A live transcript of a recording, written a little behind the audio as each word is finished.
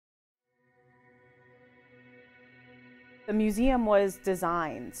The museum was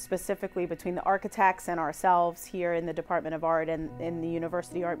designed specifically between the architects and ourselves here in the Department of Art and in the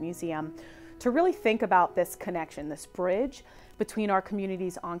University Art Museum to really think about this connection, this bridge between our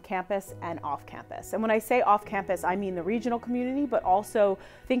communities on campus and off campus. And when I say off campus, I mean the regional community, but also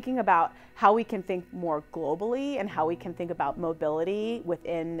thinking about how we can think more globally and how we can think about mobility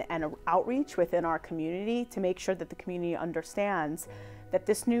within and outreach within our community to make sure that the community understands that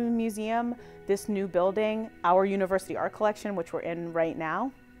this new museum, this new building, our university art collection, which we're in right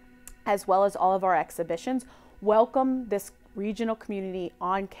now, as well as all of our exhibitions, welcome this regional community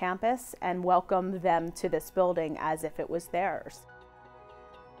on campus and welcome them to this building as if it was theirs.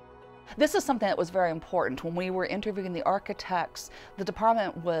 This is something that was very important. When we were interviewing the architects, the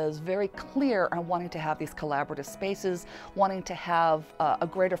department was very clear on wanting to have these collaborative spaces, wanting to have a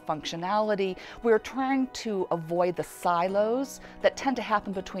greater functionality. We were trying to avoid the silos that tend to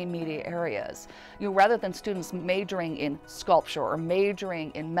happen between media areas. Rather than students majoring in sculpture or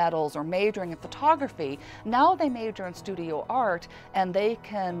majoring in metals or majoring in photography, now they major in studio art and they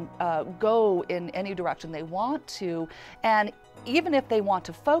can go in any direction they want to. And even if they want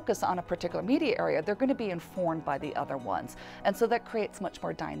to focus on a particular media area, they're going to be informed by the other ones. And so that creates much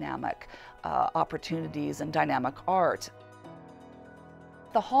more dynamic opportunities and dynamic art.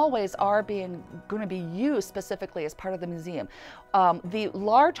 The hallways are going to be used specifically as part of the museum. The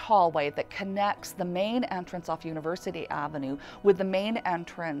large hallway that connects the main entrance off University Avenue with the main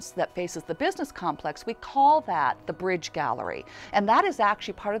entrance that faces the business complex, we call that the Bridge Gallery. And that is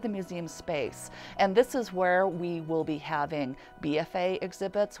actually part of the museum space. And this is where we will be having BFA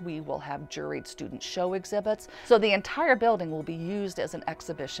exhibits, we will have juried student show exhibits. So the entire building will be used as an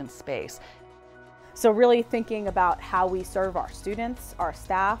exhibition space. So really thinking about how we serve our students, our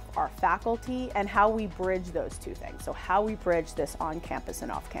staff, our faculty, and how we bridge those two things. So how we bridge this on-campus and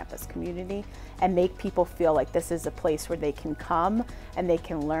off-campus community and make people feel like this is a place where they can come and they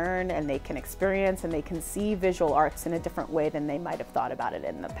can learn and they can experience and they can see visual arts in a different way than they might have thought about it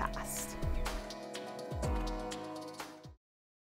in the past.